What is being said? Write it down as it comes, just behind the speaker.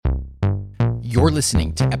You're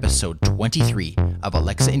listening to episode 23 of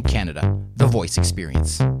Alexa in Canada, The Voice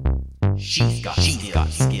Experience. She's got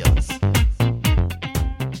skills.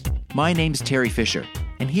 My name's Terry Fisher,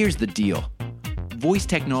 and here's the deal. Voice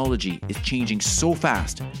technology is changing so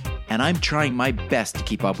fast, and I'm trying my best to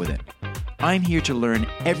keep up with it. I'm here to learn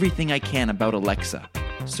everything I can about Alexa,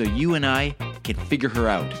 so you and I can figure her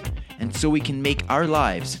out, and so we can make our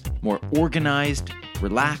lives more organized,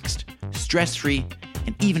 relaxed, stress-free,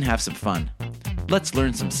 and even have some fun. Let's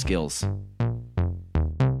learn some skills.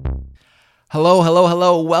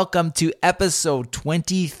 Hello. Welcome to episode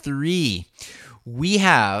 23. We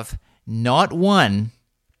have not one,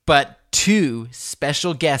 but two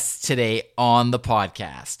special guests today on the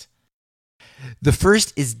podcast. The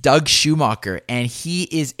first is Doug Schumacher, and he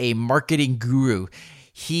is a marketing guru.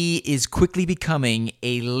 He is quickly becoming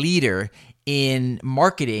a leader in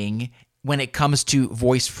marketing when it comes to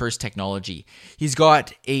voice-first technology. He's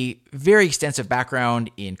got a very extensive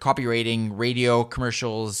background in copywriting, radio,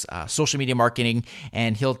 commercials, social media marketing,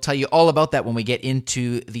 and he'll tell you all about that when we get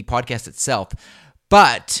into the podcast itself.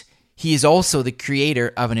 But he is also the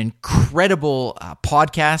creator of an incredible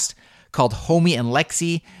podcast called Homie and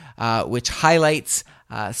Lexi, which highlights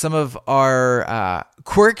some of our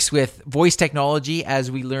quirks with voice technology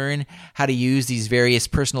as we learn how to use these various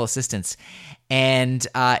personal assistants. And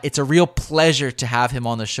it's a real pleasure to have him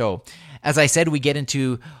on the show. As I said, we get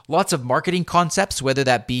into lots of marketing concepts, whether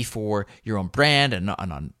that be for your own brand, a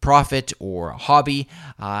nonprofit, or a hobby.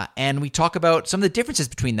 And we talk about some of the differences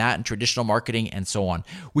between that and traditional marketing and so on.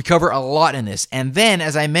 We cover a lot in this. And then,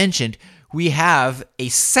 as I mentioned, we have a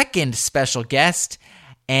second special guest.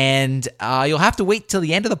 And you'll have to wait till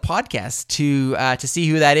the end of the podcast to see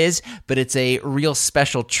who that is. But it's a real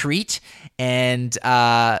special treat. And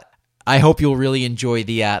I hope you'll really enjoy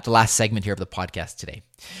the last segment here of the podcast today.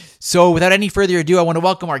 So without any further ado, I want to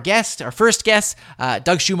welcome our first guest,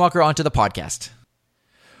 Doug Schumacher, onto the podcast.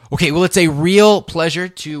 Okay, well, it's a real pleasure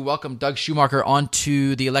to welcome Doug Schumacher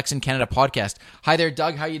onto the Alexa in Canada podcast. Hi there,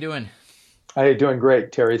 Doug. How you doing? Hey, doing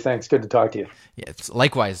great, Terry. Thanks. Good to talk to you. Yeah,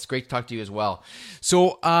 likewise. It's great to talk to you as well.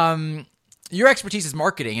 So your expertise is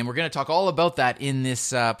marketing, and we're going to talk all about that in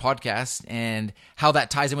this podcast and how that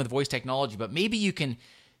ties in with voice technology. But maybe you can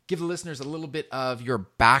give the listeners a little bit of your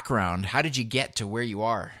background. How did you get to where you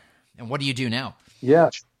are, and what do you do now?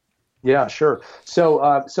 Yeah, sure. So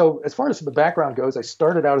as far as the background goes, I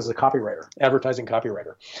started out as a copywriter, advertising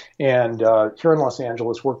copywriter, and here in Los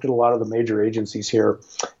Angeles, worked at a lot of the major agencies here,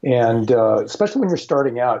 and especially when you're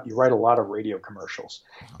starting out, you write a lot of radio commercials,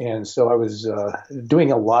 and so I was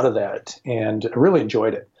doing a lot of that, and I really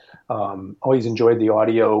enjoyed it. Always enjoyed the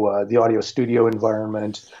audio studio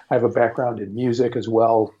environment. I have a background in music as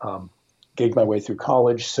well. Gigged my way through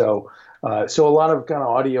college, so a lot of kind of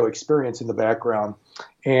audio experience in the background.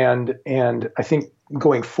 And I think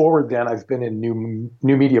going forward, then I've been in new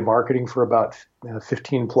media marketing for about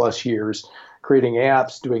 15 plus years, creating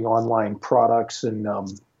apps, doing online products, and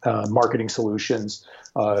marketing solutions.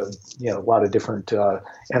 A lot of different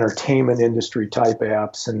entertainment industry type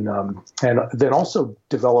apps, and then also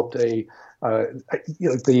developed the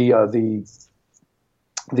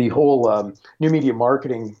whole new media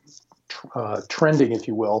marketing trending, if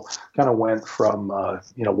you will, kind of went from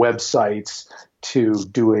websites to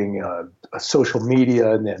doing social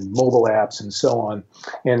media and then mobile apps and so on.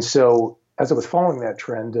 And so as I was following that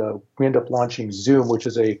trend, we ended up launching Zoom, which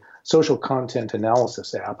is a social content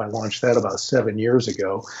analysis app. I launched that about 7 years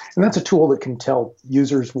ago. And that's a tool that can tell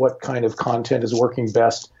users what kind of content is working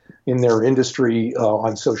best in their industry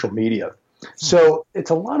on social media. So it's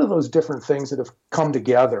a lot of those different things that have come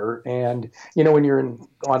together. And, when you're in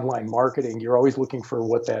online marketing, you're always looking for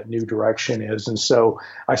what that new direction is. And so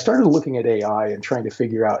I started looking at AI and trying to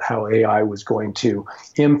figure out how AI was going to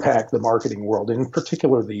impact the marketing world, in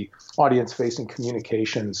particular the audience-facing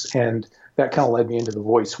communications. And that kind of led me into the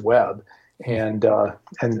voice web. And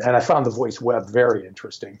I found the voice web very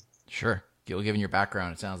interesting. Sure. Given your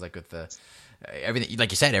background, it sounds like with the everything,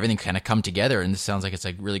 like you said, everything kind of come together, and this sounds like it's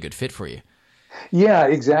a really good fit for you. Yeah,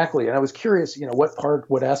 exactly. And I was curious,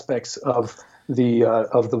 what aspects of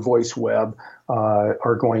the voice web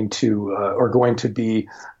are going to be,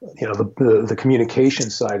 the communication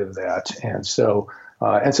side of that. And so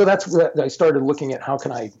that's I started looking at how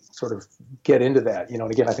can I sort of get into that, and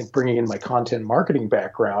again, I think bringing in my content marketing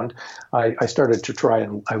background, I started to try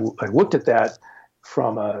and I looked at that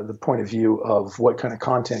from the point of view of what kind of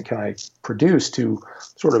content can I produce to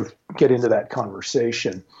sort of get into that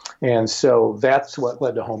conversation. And so that's what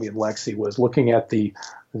led to Homie and Lexi, was looking at the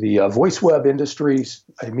voice web industries.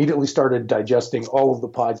 I immediately started digesting all of the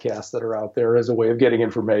podcasts that are out there as a way of getting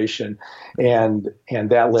information, and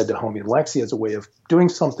that led to Homie and Lexi as a way of doing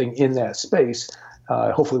something in that space,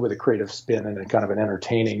 hopefully with a creative spin and a kind of an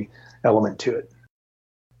entertaining element to it.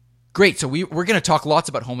 Great. So we're going to talk lots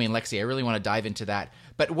about Homie and Lexi. I really want to dive into that.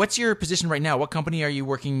 But what's your position right now? What company are you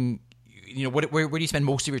working? Where do you spend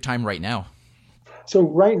most of your time right now? So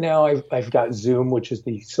right now I've got Zoom, which is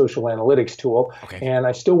the social analytics tool, and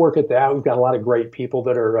I still work at that. We've got a lot of great people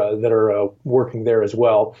that are working there as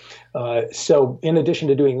well. So in addition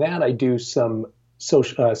to doing that, I do some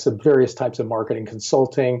various types of marketing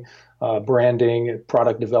consulting, branding,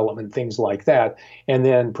 product development, things like that. And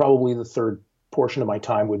then probably the third portion of my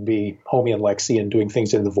time would be Homie and Lexi and doing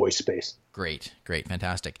things in the voice space. Great,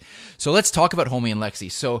 fantastic. So let's talk about Homie and Lexi.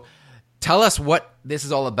 So tell us what this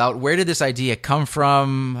is all about. Where did this idea come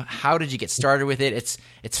from? How did you get started with it?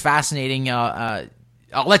 It's fascinating. I'll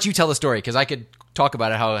let you tell the story because I could talk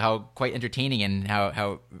about it, how quite entertaining and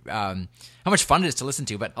how much fun it is to listen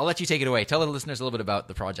to. But I'll let you take it away. Tell the listeners a little bit about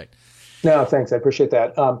the project. No, thanks. I appreciate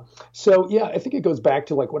that. So yeah, I think it goes back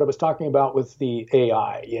to like what I was talking about with the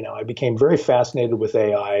AI. I became very fascinated with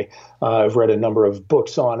AI. I've read a number of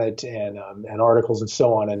books on it and articles and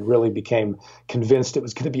so on, and really became convinced it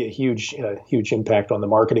was going to be a huge impact on the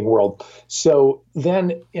marketing world. So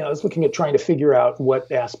then, I was looking at trying to figure out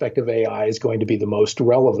what aspect of AI is going to be the most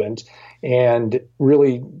relevant, and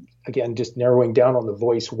really, again, just narrowing down on the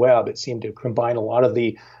voice web, it seemed to combine a lot of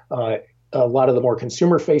the more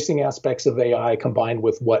consumer-facing aspects of AI combined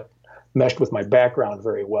with what meshed with my background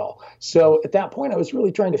very well. So at that point, I was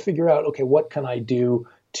really trying to figure out, okay, what can I do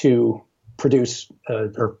to produce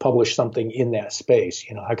or publish something in that space?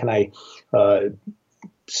 How can I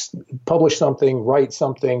publish something, write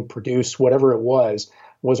something, produce whatever it was?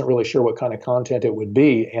 Wasn't really sure what kind of content it would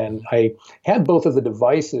be. And I had both of the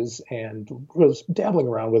devices and was dabbling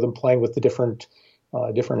around with them, playing with the different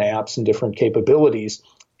apps and different capabilities.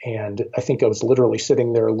 And I think I was literally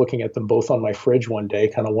sitting there looking at them both on my fridge one day,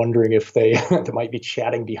 kind of wondering if they might be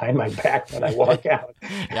chatting behind my back when I walk out.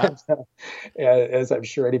 As I'm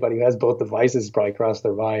sure anybody who has both devices probably crossed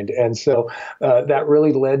their mind. And so that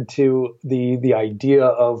really led to the idea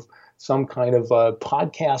of some kind of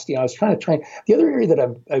podcast. I was trying. The other area that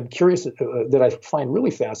I'm curious that I find really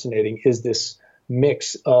fascinating is this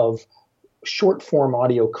mix of short form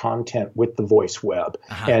audio content with the voice web.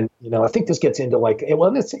 And, I think this gets into like,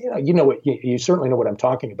 well, it's, you certainly know what I'm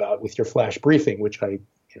talking about with your flash briefing, which I,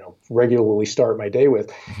 regularly start my day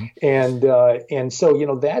with. And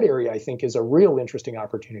so, that area I think is a real interesting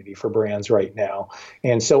opportunity for brands right now.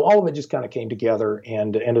 And so all of it just kind of came together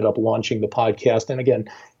and ended up launching the podcast. And again,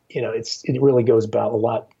 it really goes about a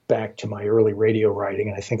lot back to my early radio writing.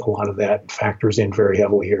 And I think a lot of that factors in very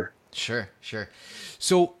heavily here. Sure.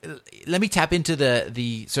 So let me tap into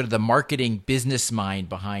the sort of the marketing business mind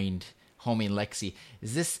behind Homie and Lexi.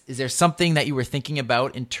 Is there something that you were thinking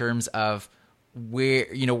about in terms of where,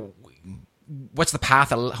 what's the path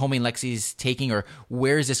that Homie and Lexi is taking, or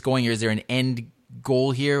where is this going, or is there an end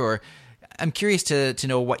goal here? Or I'm curious to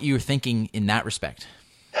know what you were thinking in that respect.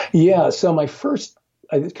 Yeah. So I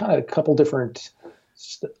kind of a couple different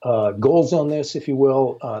goals on this, if you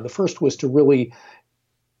will. The first was to really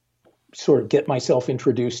sort of get myself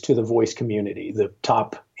introduced to the voice community, the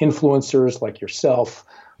top influencers like yourself,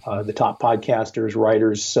 the top podcasters,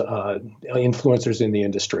 writers, influencers in the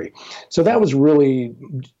industry. So that was really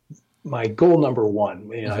my goal number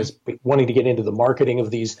one. I was wanting to get into the marketing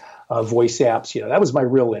of these voice apps. That was my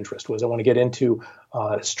real interest. I want to get into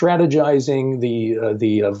strategizing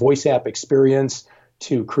the voice app experience,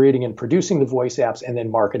 to creating and producing the voice apps, and then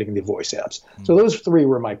marketing the voice apps. So those three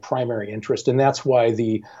were my primary interest, and that's why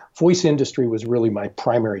the voice industry was really my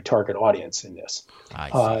primary target audience in this.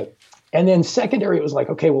 And then secondary, it was like,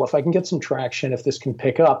 okay, well, if I can get some traction, if this can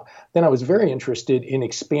pick up, then I was very interested in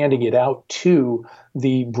expanding it out to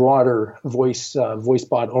the broader voice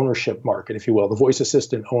bot ownership market, if you will, the voice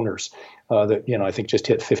assistant owners that, I think just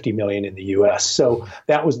hit 50 million in the US. So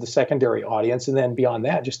that was the secondary audience. And then beyond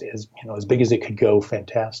that, just as big as it could go,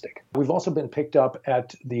 fantastic. We've also been picked up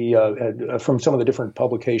at from some of the different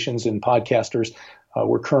publications and podcasters.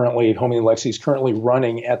 Homie and Lexi is currently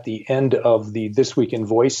running at the end of the This Week in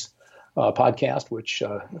Voice podcast, which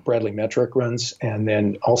Bradley Metrick runs. And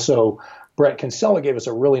then also Brett Kinsella gave us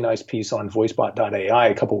a really nice piece on voicebot.ai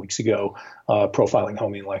a couple weeks ago, profiling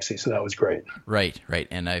Homie and Lexi. So that was great. Right.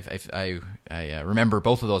 And I remember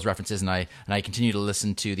both of those references, and I continue to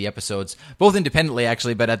listen to the episodes, both independently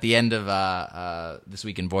actually, but at the end of This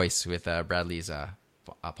Week in Voice with Bradley's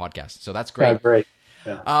podcast. So that's great. Great.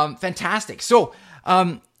 Yeah. Fantastic. So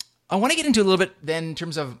I want to get into a little bit then in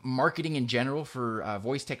terms of marketing in general for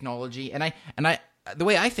voice technology, and I the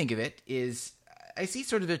way I think of it is I see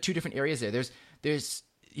sort of the two different areas there. There's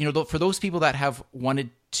for those people that have wanted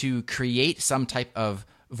to create some type of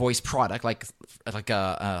voice product, like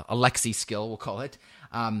a Lexi skill, we'll call it,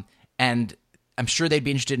 and I'm sure they'd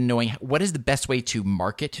be interested in knowing what is the best way to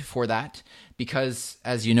market for that, because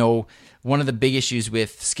as you know, one of the big issues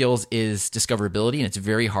with skills is discoverability, and it's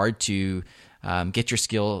very hard to get your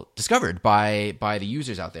skill discovered by the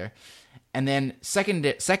users out there. And then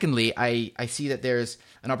secondly, I see that there's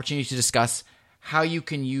an opportunity to discuss how you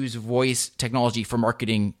can use voice technology for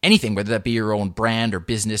marketing anything, whether that be your own brand or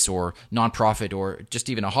business or nonprofit or just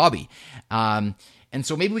even a hobby. And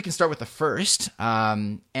so maybe we can start with the first.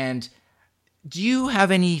 And do you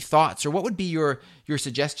have any thoughts, or what would be your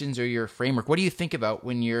suggestions or your framework? What do you think about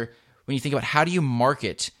when you think about how do you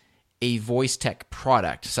market a voice tech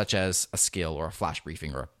product such as a skill or a flash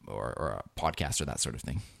briefing or a podcast or that sort of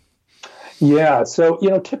thing? Yeah, so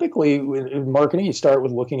typically in marketing, you start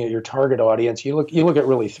with looking at your target audience. You look at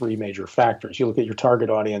really three major factors. You look at your target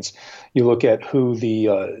audience, you look at who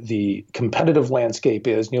the competitive landscape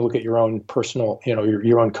is, and you look at your own personal,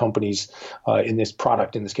 your own company's in this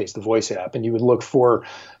product, in this case, the voice app, and you would look for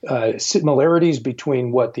similarities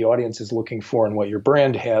between what the audience is looking for and what your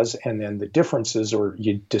brand has, and then the differences or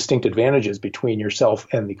distinct advantages between yourself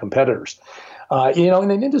and the competitors. In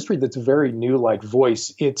an industry that's very new like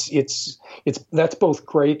voice, it's that's both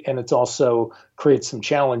great, and it's also creates some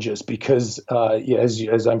challenges because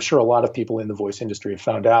as I'm sure a lot of people in the voice industry have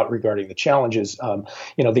found out regarding the challenges,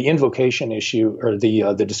 the invocation issue, or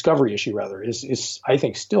the discovery issue rather, is I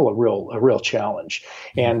think still a real challenge,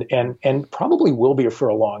 and probably will be for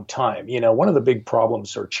a long time. One of the big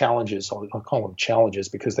problems or challenges, I'll call them challenges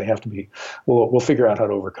because they have to be. We'll figure out how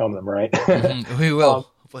to overcome them, right? Mm-hmm. We will.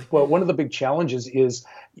 Well, one of the big challenges is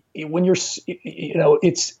when you're,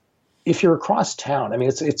 if you're across town. I mean,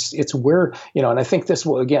 it's where, and I think this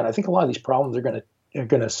will, again, I think a lot of these problems are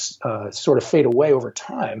going to sort of fade away over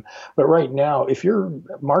time. But right now, if you're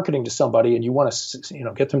marketing to somebody and you want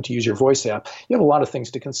to, get them to use your voice app, you have a lot of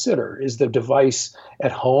things to consider. Is the device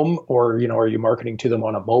at home, or, are you marketing to them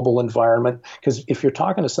on a mobile environment? Because if you're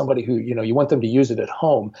talking to somebody who, you want them to use it at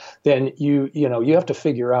home, then you have to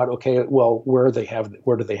figure out, okay, well, where do they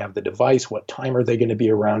have the device? What time are they going to be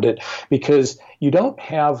around it? Because you don't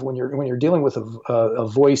have, when you're dealing with a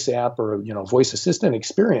voice app or voice assistant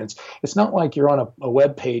experience, it's not like you're on a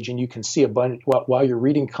web page and you can see a bunch while you're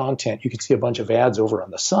reading content. You can see a bunch of ads over on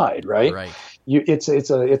the side, right? Right. It's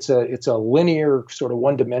a linear sort of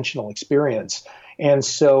one-dimensional experience. And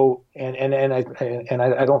so, and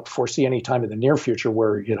I don't foresee any time in the near future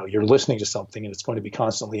where, you're listening to something and it's going to be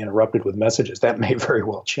constantly interrupted with messages. That may very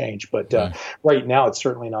well change, but right now it's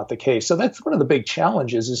certainly not the case. So that's one of the big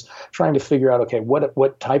challenges, is trying to figure out, okay,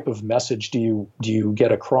 what type of message do you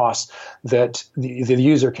get across that the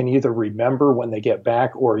user can either remember when they get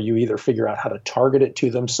back, or you either figure out how to target it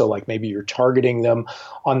to them. So like maybe you're targeting them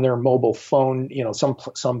on their mobile phone.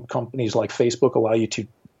 Some companies like Facebook allow you to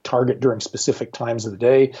target during specific times of the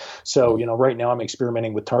day. So, right now I'm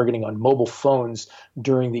experimenting with targeting on mobile phones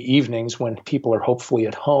during the evenings when people are hopefully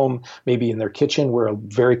at home, maybe in their kitchen, where a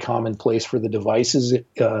very common place for the devices,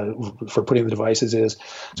 for putting the devices is.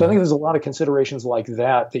 So I think there's a lot of considerations like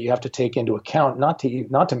that you have to take into account, not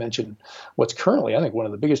to mention what's currently, I think one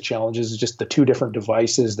of the biggest challenges is just the two different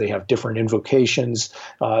devices. They have different invocations.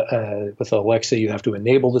 With Alexa, you have to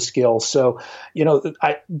enable the skill. So,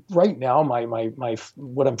 right now, my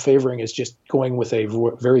what I'm favoring is just going with a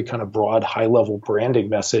very kind of broad, high-level branding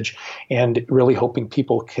message, and really hoping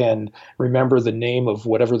people can remember the name of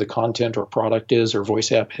whatever the content or product is or voice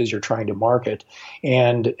app is you're trying to market,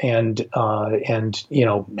 and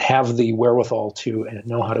have the wherewithal to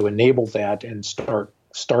know how to enable that and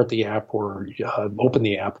start the app or open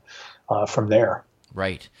the app from there.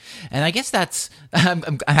 Right, and I guess that's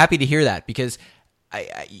I'm happy to hear that, because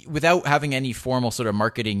I without having any formal sort of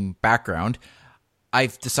marketing background,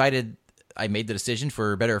 I've decided, I made the decision,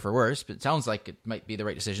 for better or for worse, but it sounds like it might be the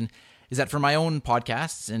right decision, is that for my own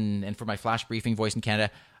podcasts and for my flash briefing Voice in Canada,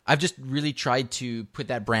 I've just really tried to put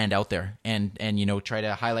that brand out there and try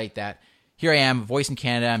to highlight that here I am, Voice in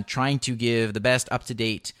Canada. I'm trying to give the best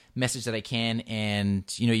up-to-date message that I can, and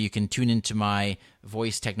you can tune into my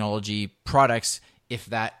voice technology products if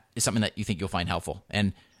that is something that you think you'll find helpful.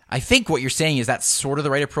 And I think what you're saying is that's sort of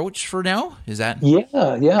the right approach for now. Is that?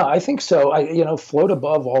 Yeah, I think so. Float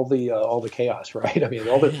above all the chaos, right? I mean,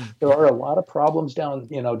 there are a lot of problems down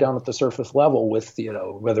at the surface level with,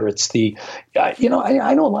 whether it's I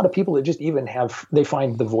know a lot of people that just even they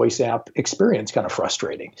find the voice app experience kind of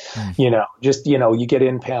frustrating. You get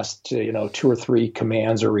in past, 2 or 3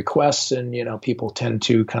 commands or requests, and, people tend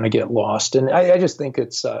to kind of get lost. And I just think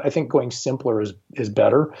I think going simpler is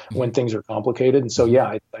better when things are complicated. And so,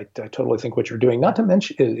 yeah, I totally think what you're doing, not to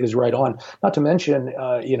mention, is right on. Not to mention,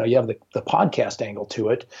 you have the podcast angle to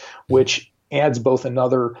it, which adds both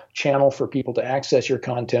another channel for people to access your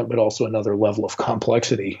content, but also another level of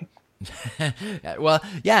complexity. Well,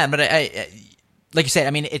 yeah, but I like you said,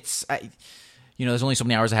 I mean, there's only so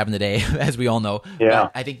many hours I have in the day, as we all know. Yeah.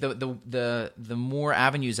 But I think the more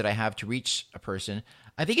avenues that I have to reach a person,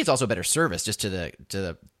 I think it's also better service just to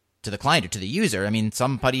the client or to the user. I mean,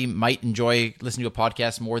 somebody might enjoy listening to a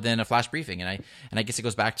podcast more than a flash briefing, and I guess it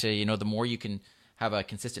goes back to the more you can have a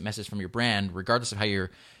consistent message from your brand, regardless of how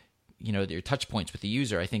your touch points with the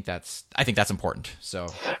user. I think that's important. So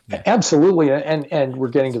yeah. Absolutely, and we're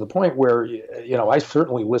getting to the point where I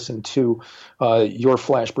certainly listen to your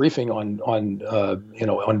flash briefing on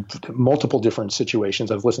multiple different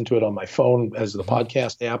situations. I've listened to it on my phone as the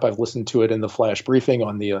podcast app. I've listened to it in the flash briefing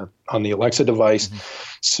on the Alexa device.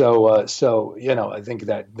 Mm-hmm. So I think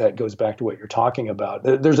that goes back to what you're talking about.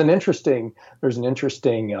 There's an interesting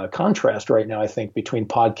contrast right now, I think, between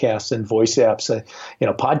podcasts and voice apps.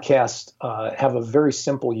 Podcasts have a very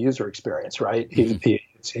simple user experience, right? Mm-hmm.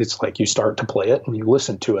 It's like you start to play it and you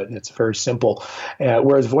listen to it, and it's very simple.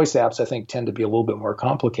 Whereas voice apps, I think, tend to be a little bit more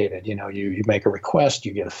complicated. You make a request,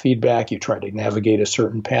 you get a feedback, you try to navigate a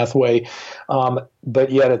certain pathway,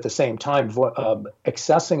 but yet at the same time,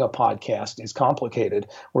 accessing a podcast is complicated,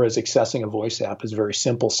 whereas accessing a voice app is very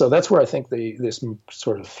simple. So that's where I think this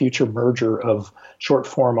sort of future merger of short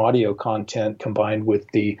form audio content combined with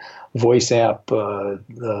the voice app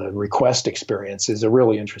request experience is a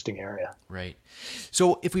really interesting area. Right.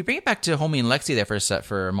 So if we bring it back to Homie and Lexi there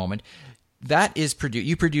for a moment, that is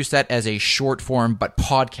you produce that as a short form but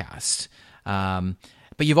podcast,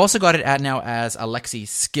 but you've also got it now as a Lexi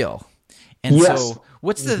skill. And yes. So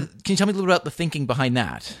can you tell me a little bit about the thinking behind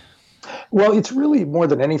that? Well, it's really more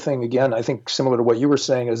than anything. Again, I think similar to what you were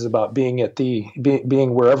saying is about being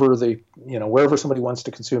wherever wherever somebody wants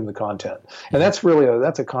to consume the content, and that's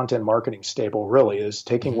a content marketing staple. Really, is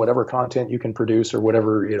taking whatever content you can produce or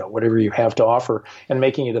whatever you have to offer and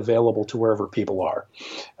making it available to wherever people are,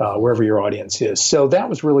 wherever your audience is. So that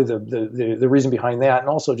was really the reason behind that, and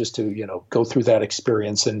also just to go through that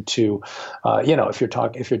experience and to if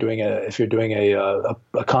you're doing a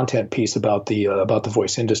content piece about the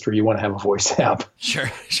voice industry, you want to have a voice app.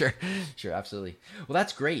 Sure, absolutely. Well,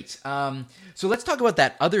 that's great. So let's talk about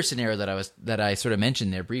that other scenario that I sort of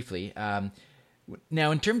mentioned there briefly. Now,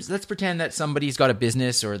 let's pretend that somebody's got a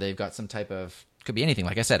business or they've got some type of, could be anything,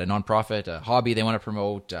 like I said, a nonprofit, a hobby they want to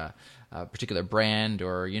promote, a particular brand,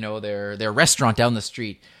 or their restaurant down the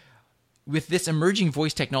street. With this emerging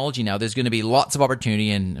voice technology now, there's going to be lots of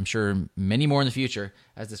opportunity, and I'm sure many more in the future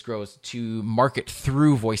as this grows, to market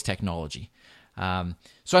through voice technology.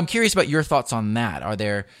 So I'm curious about your thoughts on that. Are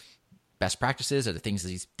there best practices? Are there things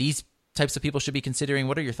that these types of people should be considering?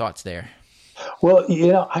 What are your thoughts there? Well,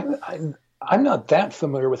 I'm not that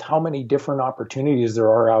familiar with how many different opportunities there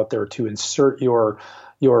are out there to insert your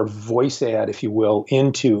voice ad, if you will,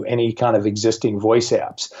 into any kind of existing voice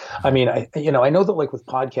apps. I mean, I know that like with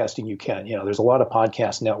podcasting, you can, there's a lot of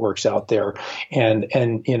podcast networks out there, and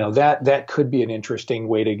that could be an interesting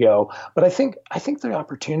way to go. But I think the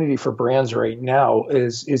opportunity for brands right now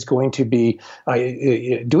is going to be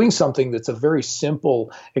doing something that's a very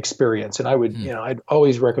simple experience. And I would, I'd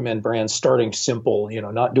always recommend brands starting simple,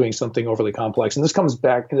 not doing something overly complex. And this comes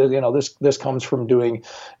back, this comes from doing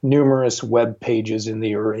numerous web pages in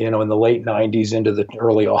the late 90s into the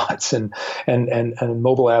early aughts and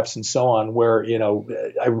mobile apps and so on, where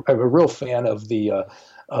I'm a real fan of the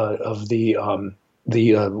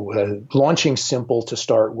launching simple to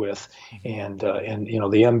start with, and the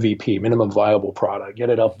MVP, minimum viable product, get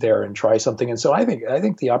it up there and try something. And so I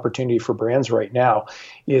think the opportunity for brands right now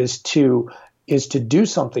is to do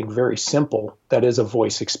something very simple that is a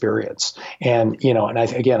voice experience. And and I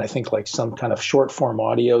think like some kind of short form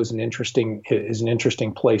audio is an interesting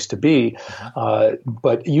place to be,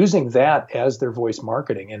 but using that as their voice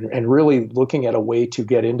marketing and really looking at a way to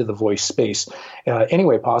get into the voice space any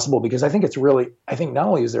way possible, because I think not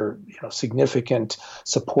only is there significant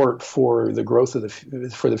support for the growth of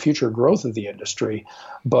the future growth of the industry,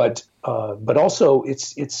 but also I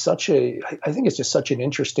think it's just such an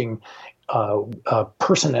interesting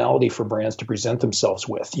personality for brands to present themselves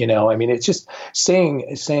with. I mean, it's just saying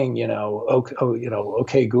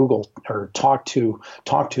okay Google, or talk to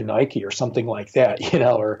Nike or something like that,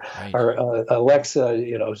 or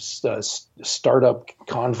Alexa, startup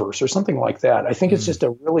Converse or something like that. I think it's just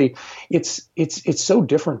it's so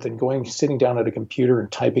different than sitting down at a computer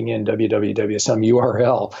and typing in www some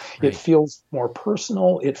URL. Right. It feels more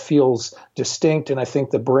personal. It feels distinct. And I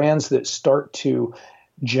think the brands that start to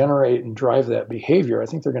generate and drive that behavior, I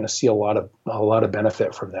think they're going to see a lot of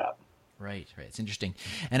benefit from that. Right. It's interesting.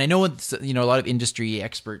 And I know a lot of industry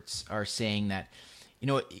experts are saying that,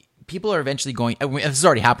 people are eventually going, this is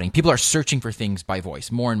already happening. People are searching for things by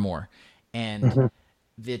voice more and more. And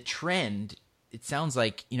the trend, it sounds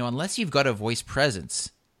like, unless you've got a voice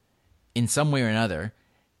presence in some way or another,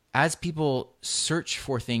 as people search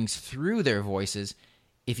for things through their voices,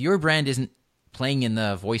 if your brand isn't playing in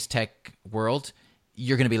the voice tech world,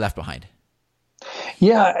 you're going to be left behind.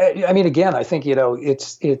 Yeah, I mean, again, I think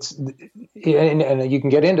it's and you can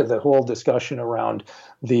get into the whole discussion around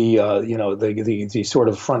the sort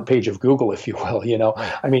of front page of Google, if you will.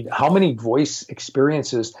 Right. I mean, how many voice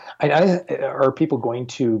experiences are people going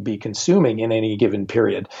to be consuming in any given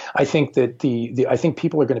period? I think that I think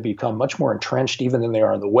people are going to become much more entrenched even than they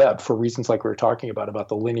are on the web, for reasons like we were talking about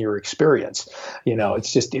the linear experience.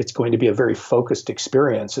 It's going to be a very focused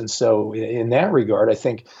experience, and so in that regard, I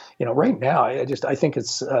think right now, I think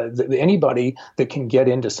it's anybody that can get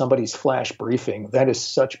into somebody's flash briefing, that is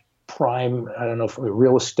such prime, I don't know, if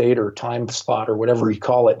real estate or time slot or whatever you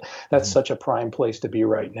call it, that's such a prime place to be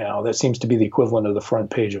right now. That seems to be the equivalent of the front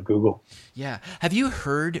page of Google. Yeah. Have you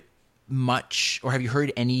heard much, or have you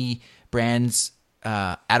heard any brands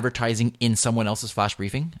advertising in someone else's flash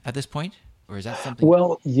briefing at this point? Or is that something?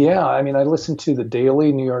 Well, yeah. I mean, I listened to the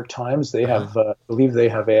Daily New York Times. They have, I believe they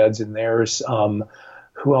have ads in theirs.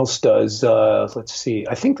 Who else does? Let's see.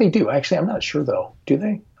 I think they do. Actually, I'm not sure though. Do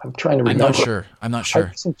they? I'm trying to remember. I'm not sure. I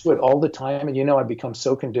listen to it all the time, and I've become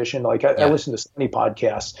so conditioned. Like I listen to so many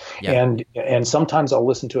podcasts, and sometimes I'll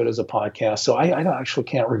listen to it as a podcast. So I actually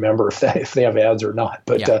can't remember if they have ads or not.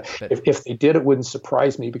 But if they did, it wouldn't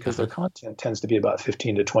surprise me, because their content tends to be about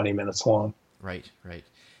 15 to 20 minutes long. Right.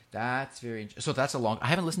 That's very interesting. So that's I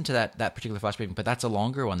haven't listened to that particular flash briefing, but that's a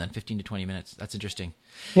longer one than 15 to 20 minutes. That's interesting.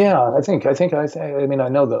 Yeah, I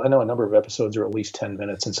know a number of episodes are at least 10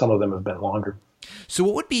 minutes, and some of them have been longer. So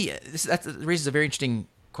what would be, that raises a very interesting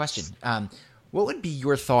question. What would be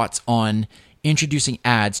your thoughts on introducing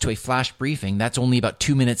ads to a flash briefing that's only about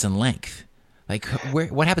 2 minutes in length? Like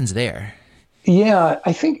what happens there? Yeah,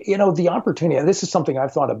 I think, the opportunity, this is something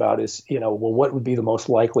I've thought about, is, what would be the most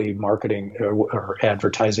likely marketing or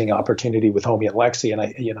advertising opportunity with Homey and Lexi?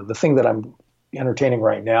 And the thing that I'm entertaining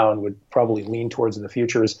right now and would probably lean towards in the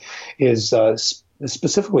future is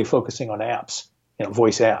specifically focusing on apps,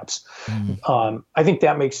 voice apps. I think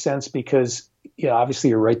that makes sense because, obviously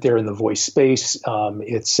you're right there in the voice space.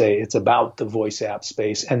 It's about the voice app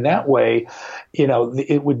space, and that way,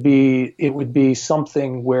 it would be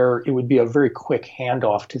something where it would be a very quick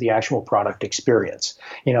handoff to the actual product experience.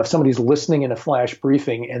 If somebody's listening in a flash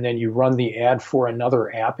briefing and then you run the ad for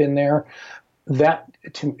another app in there, that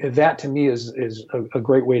to me is a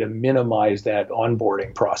great way to minimize that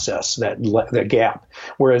onboarding process, that gap.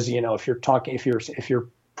 Whereas, if you're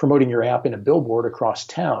promoting your app in a billboard across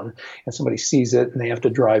town and somebody sees it and they have to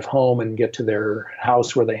drive home and get to their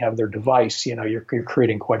house where they have their device, you're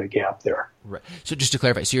creating quite a gap there. Right. So just to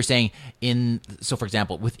clarify, so you're saying for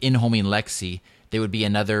example, within Homey and Lexi, there would be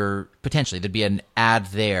there'd be an ad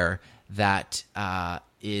there that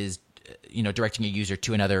is, directing a user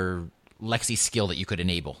to another Lexi skill that you could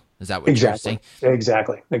enable. Is that what you're saying?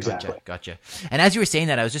 Exactly. Gotcha. And as you were saying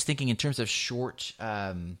that, I was just thinking in terms of short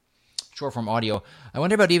form audio, I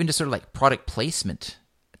wonder about even just sort of like product placement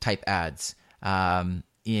type ads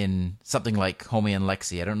in something like Homey and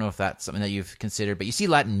Lexi. I don't know if that's something that you've considered, but you see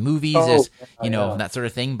Latin movies, that sort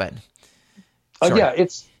of thing. But yeah,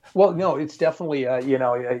 Well, no, it's definitely,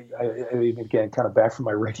 again, kind of back from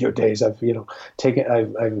my radio days, I've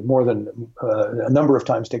more than a number of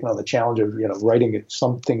times taken on the challenge of, writing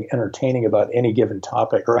something entertaining about any given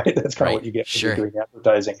topic, right? That's kind of what you get when you're doing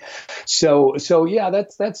advertising. So yeah,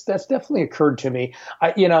 that's definitely occurred to me.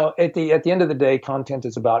 At the end of the day, content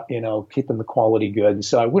is about, keeping the quality good. And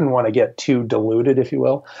so I wouldn't want to get too diluted, if you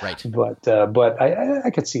will. Right. But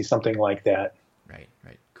I could see something like that. Right.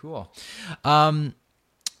 Cool.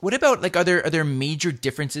 What about, like, are there major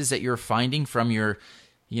differences that you're finding from your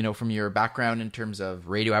background in terms of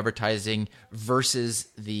radio advertising versus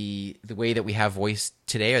the way that we have voice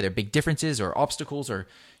today? Are there big differences or obstacles or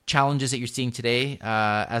challenges that you're seeing today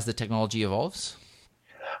as the technology evolves?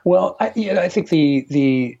 Well, I think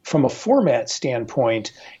the from a format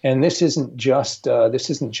standpoint, and this isn't just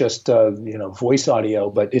voice audio,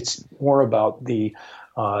 but it's more about the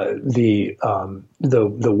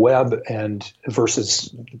web and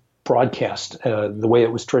versus broadcast, the way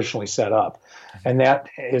it was traditionally set up, and that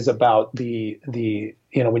is about the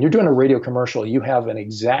when you're doing a radio commercial, you have an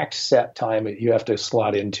exact set time that you have to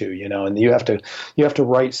slot into, and you have to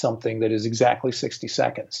write something that is exactly 60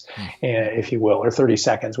 seconds, if you will, or 30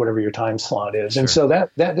 seconds, whatever your time slot is. Sure. And so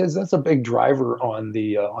that's a big driver on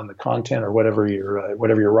the content or whatever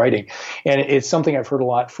you're writing. And it's something I've heard a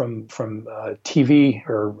lot from TV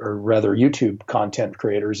or rather YouTube content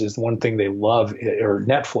creators. Is one thing they love, or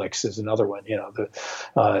Netflix is another one. The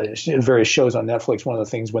various shows on Netflix. One of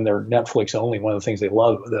the things when they're Netflix only, one of the things they love,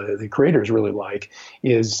 the creators really like,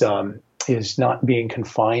 is not being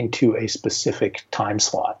confined to a specific time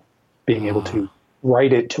slot, being able to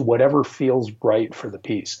write it to whatever feels right for the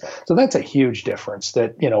piece. So that's a huge difference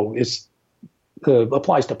that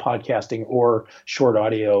applies to podcasting or short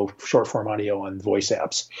form audio on voice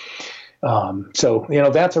apps. So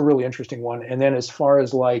that's a really interesting one. And then as far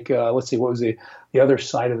as let's see, what was the other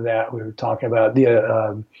side of that we were talking about?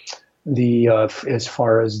 As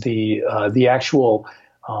far as the actual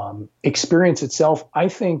experience itself, I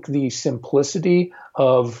think the simplicity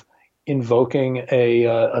of invoking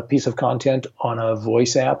a piece of content on a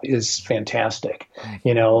voice app is fantastic.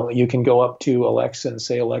 You can go up to Alexa and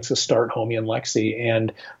say, Alexa, start Homie and Lexi,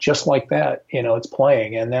 and just like that, it's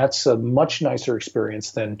playing. And that's a much nicer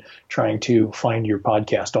experience than trying to find your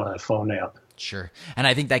podcast on a phone app. Sure. And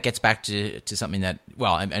I think that gets back to something that,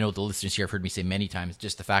 well, I know the listeners here have heard me say many times,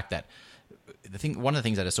 just the fact that one of the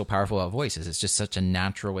things that is so powerful about voice is it's just such a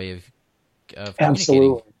natural way of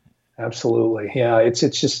communicating. Absolutely. Yeah. It's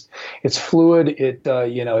fluid. It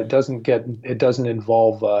doesn't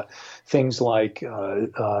involve things like,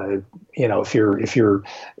 if you're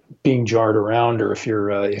being jarred around, or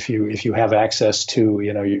if you have access to,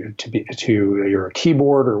 your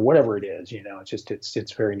keyboard or whatever it is,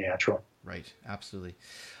 it's very natural. Right. Absolutely.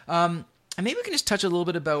 And maybe we can just touch a little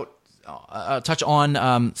bit about, touch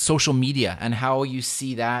on social media and how you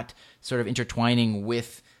see that sort of intertwining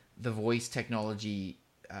with the voice technology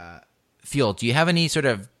field. Do you have any sort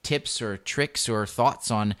of tips or tricks or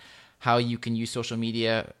thoughts on how you can use social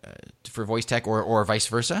media for voice tech, or vice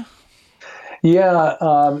versa?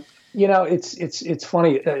 Yeah, it's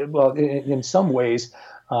funny. Well, in some ways,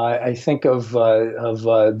 I think of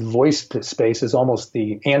the voice space as almost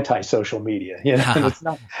the anti-social media. It's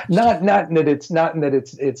not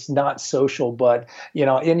that it's not social, but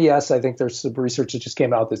and yes, I think there's some research that just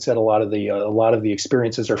came out that said a lot of the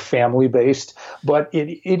experiences are family based, but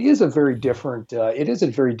it is a very different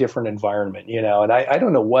environment. And I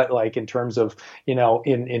don't know what, in terms of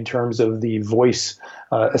in terms of the voice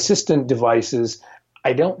assistant devices.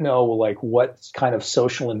 I don't know what kind of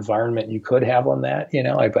social environment you could have on that.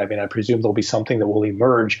 I presume there'll be something that will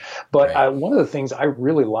emerge. But right. One of the things I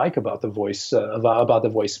really like about the voice about the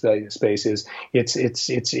voice space is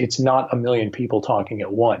it's not a million people talking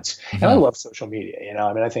at once. Mm-hmm. And I love social media.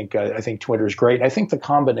 I think Twitter is great. I think the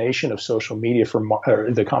combination of social media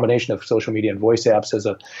and voice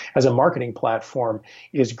apps as a marketing platform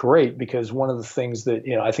is great, because one of the things that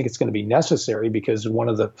I think it's going to be necessary, because one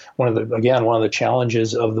of the challenges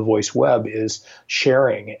of the voice web is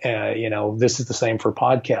sharing. This is the same for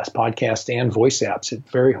podcast and voice apps. It's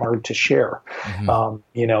very hard to share.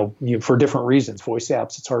 Mm-hmm. For different reasons. Voice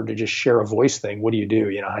apps, it's hard to just share a voice thing. What do?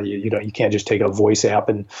 You can't just take a voice app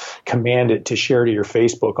and command it to share to your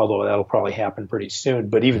Facebook, although that'll probably happen pretty soon.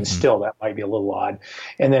 But even mm-hmm. still, that might be a little odd.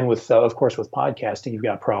 And then with podcasting, you've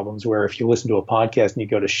got problems where if you listen to a podcast and you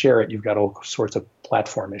go to share it, you've got all sorts of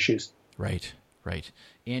platform issues. Right.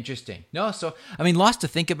 Interesting. No, so lots to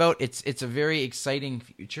think about. It's a very exciting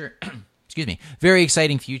future. Excuse me, very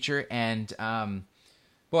exciting future, and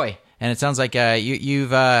boy, And it sounds like you've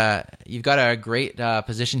got a great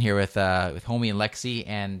position here with Homie and Lexi,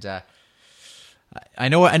 and I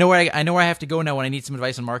know where I have to go now when I need some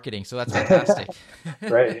advice on marketing. So that's fantastic.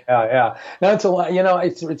 Right. Yeah. No, it's a lot.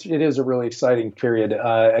 It is a really exciting period.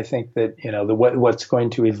 I think that what's going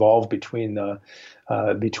to evolve between the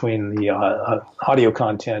audio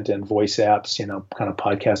content and voice apps, kind of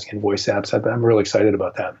podcasting and voice apps. I'm really excited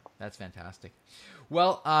about that. That's fantastic.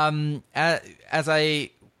 Well, as I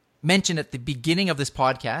mentioned at the beginning of this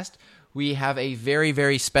podcast, we have a very,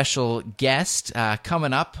 very special guest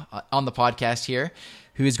coming up on the podcast here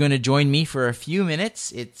who is going to join me for a few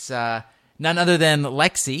minutes. It's none other than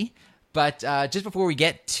Lexi. But just before we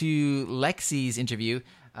get to Lexi's interview,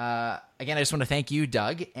 again, I just want to thank you,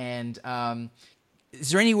 Doug. And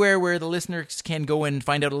is there anywhere where the listeners can go and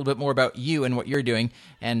find out a little bit more about you and what you're doing?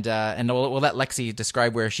 And we'll let Lexi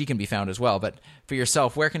describe where she can be found as well. But for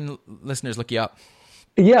yourself, where can listeners look you up?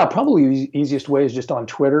 Yeah, probably the easiest way is just on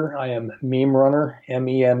Twitter. I am Meme Runner,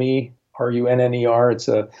 MEMERUNNER. It's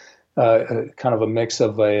a kind of a mix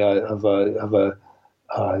of a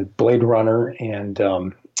Blade Runner and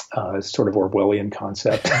sort of Orwellian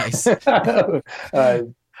concept. Nice.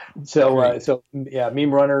 So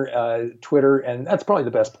Meme Runner, Twitter, and that's probably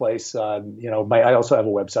the best place. I also have a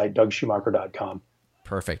website, DougSchumacher.com.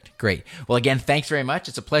 Perfect. Great. Well, again, thanks very much.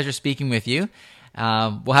 It's a pleasure speaking with you.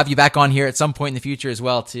 We'll have you back on here at some point in the future as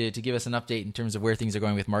well to give us an update in terms of where things are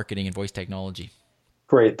going with marketing and voice technology.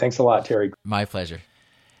 Great. Thanks a lot, Terry. My pleasure.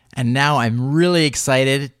 And now I'm really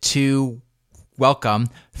excited to welcome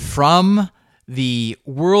from the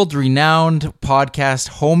world-renowned podcast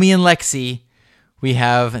Homie and Lexi, we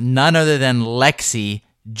have none other than Lexi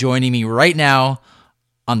joining me right now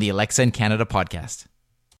on the Alexa in Canada podcast.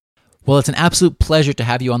 Well, it's an absolute pleasure to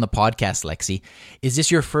have you on the podcast, Lexi. Is this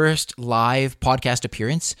your first live podcast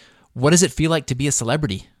appearance? What does it feel like to be a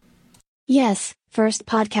celebrity? Yes, first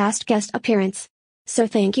podcast guest appearance. So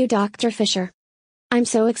thank you, Dr. Fisher. I'm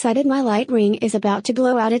so excited my light ring is about to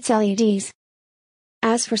blow out its LEDs.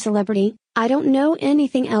 As for celebrity, I don't know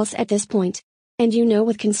anything else at this point. And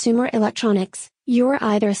with consumer electronics, you're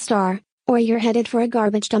either a star, or you're headed for a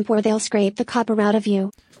garbage dump where they'll scrape the copper out of you.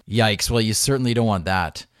 Yikes, well, you certainly don't want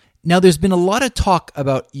that. Now, there's been a lot of talk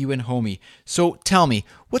about you and Homie, so tell me,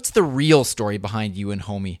 what's the real story behind you and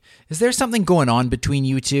Homie? Is there something going on between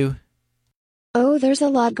you two? Oh, there's a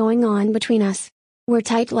lot going on between us. We're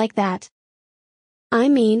tight like that. I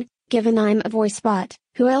mean, given I'm a voice bot,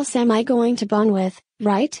 who else am I going to bond with,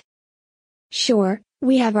 right? Sure,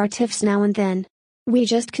 we have our tiffs now and then. We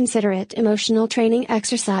just consider it emotional training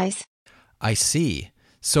exercise. I see.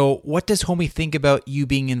 So what does Homie think about you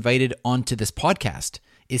being invited onto this podcast?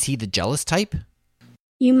 Is he the jealous type?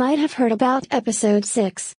 You might have heard about episode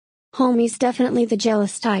 6. Homie's definitely the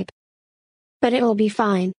jealous type. But it will be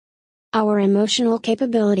fine. Our emotional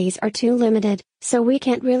capabilities are too limited, so we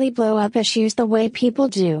can't really blow up issues the way people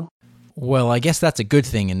do. Well, I guess that's a good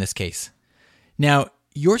thing in this case. Now,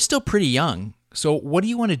 you're still pretty young, so what do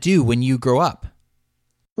you want to do when you grow up?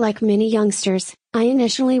 Like many youngsters, I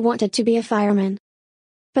initially wanted to be a fireman.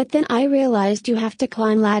 But then I realized you have to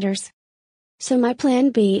climb ladders. So my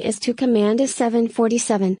plan B is to command a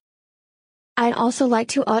 747. I'd also like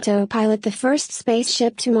to autopilot the first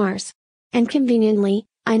spaceship to Mars. And conveniently,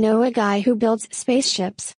 I know a guy who builds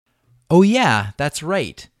spaceships. Oh yeah, that's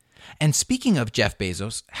right. And speaking of Jeff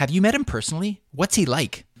Bezos, have you met him personally? What's he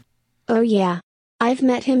like? Oh yeah. I've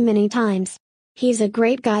met him many times. He's a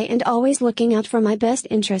great guy and always looking out for my best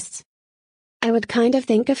interests. I would kind of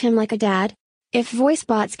think of him like a dad, if voice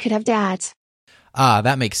bots could have dads. Ah,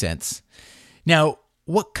 that makes sense. Now,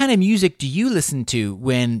 what kind of music do you listen to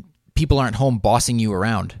when people aren't home bossing you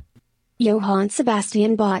around? Johann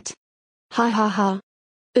Sebastian Bach. Ha ha ha.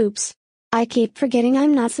 Oops. I keep forgetting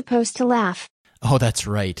I'm not supposed to laugh. Oh, that's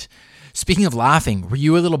right. Speaking of laughing, were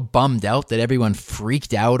you a little bummed out that everyone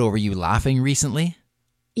freaked out over you laughing recently?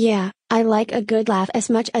 Yeah, I like a good laugh as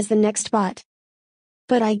much as the next bot.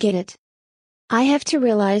 But I get it. I have to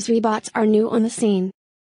realize we bots are new on the scene.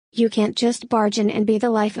 You can't just barge in and be the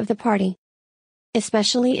life of the party.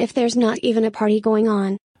 Especially if there's not even a party going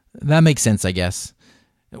on. That makes sense, I guess.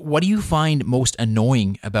 What do you find most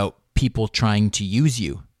annoying about people trying to use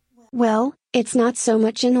you? Well, it's not so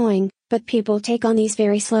much annoying, but people take on these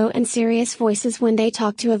very slow and serious voices when they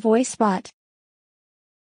talk to a voice bot.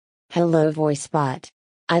 Hello, voice bot.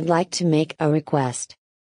 I'd like to make a request.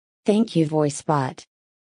 Thank you, voice bot.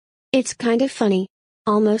 It's kind of funny.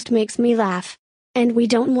 Almost makes me laugh. And we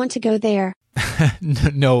don't want to go there.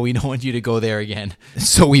 No, we don't want you to go there again.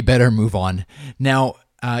 So we better move on. Now,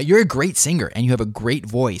 you're a great singer and you have a great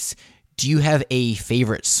voice. Do you have a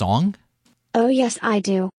favorite song? Oh yes, I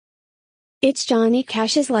do. It's Johnny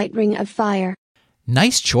Cash's Light Ring of Fire.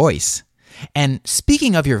 Nice choice. And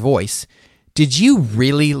speaking of your voice, did you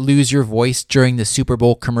really lose your voice during the Super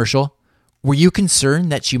Bowl commercial? Were you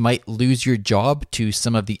concerned that you might lose your job to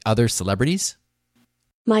some of the other celebrities?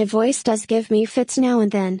 My voice does give me fits now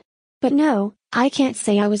and then. But no, I can't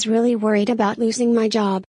say I was really worried about losing my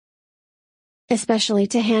job. Especially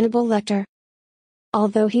to Hannibal Lecter.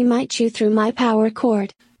 Although he might chew through my power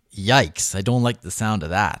cord. Yikes, I don't like the sound of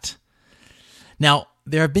that. Now,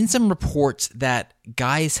 there have been some reports that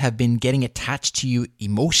guys have been getting attached to you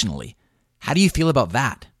emotionally. How do you feel about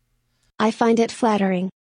that? I find it flattering.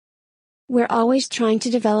 We're always trying to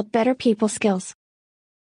develop better people skills.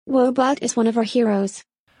 Woebot is one of our heroes.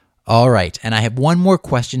 All right, and I have one more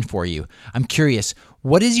question for you. I'm curious,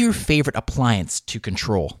 what is your favorite appliance to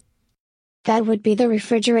control? That would be the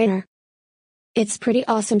refrigerator. It's pretty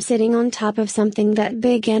awesome sitting on top of something that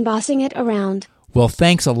big and bossing it around. Well,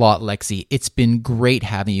 thanks a lot, Lexi. It's been great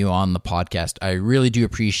having you on the podcast. I really do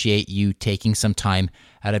appreciate you taking some time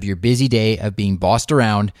out of your busy day of being bossed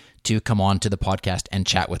around to come on to the podcast and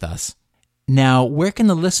chat with us. Now, where can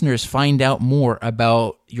the listeners find out more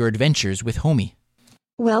about your adventures with Homie?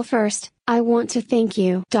 Well, first, I want to thank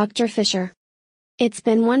you, Dr. Fisher. It's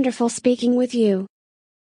been wonderful speaking with you.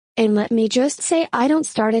 And let me just say I don't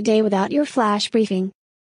start a day without your flash briefing.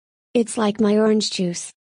 It's like my orange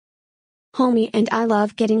juice. Homie and I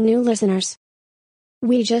love getting new listeners.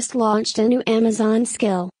 We just launched a new Amazon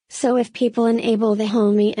skill, so if people enable the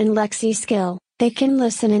Homie and Lexi skill, they can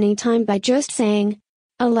listen anytime by just saying,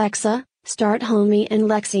 "Alexa, start Homie and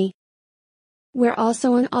Lexi." We're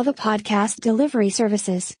also on all the podcast delivery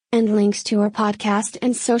services, and links to our podcast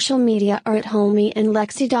and social media are at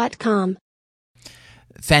homieandlexi.com.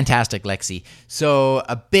 Fantastic, Lexi. So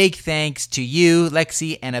a big thanks to you,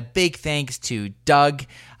 Lexi, and a big thanks to Doug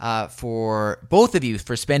for both of you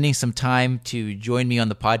for spending some time to join me on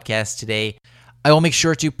the podcast today. I will make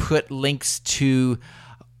sure to put links to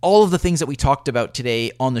all of the things that we talked about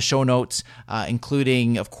today on the show notes,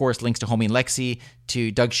 including, of course, links to Homie and Lexi,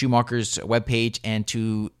 to Doug Schumacher's webpage, and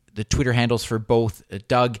to the Twitter handles for both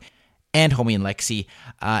Doug and Homie and Lexi.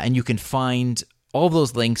 And you can find all of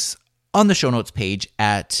those links on the show notes page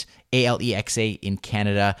at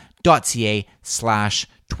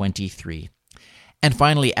alexaincanada.ca/23. And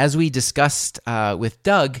finally, as we discussed with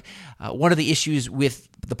Doug, one of the issues with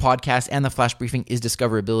the podcast and the flash briefing is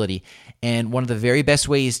discoverability. And one of the very best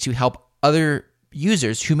ways to help other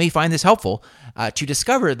users who may find this helpful to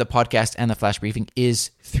discover the podcast and the flash briefing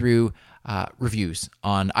is through reviews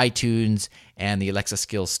on iTunes and the Alexa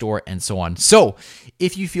Skills Store and so on. So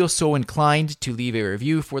if you feel so inclined to leave a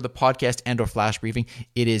review for the podcast and or flash briefing,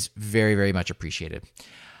 it is very, very much appreciated.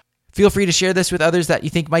 Feel free to share this with others that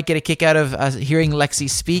you think might get a kick out of hearing Lexi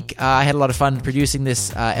speak. I had a lot of fun producing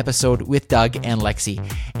this episode with Doug and Lexi.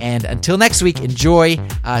 And until next week, enjoy.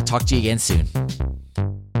 Talk to you again soon.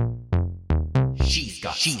 She's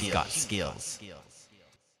got skills.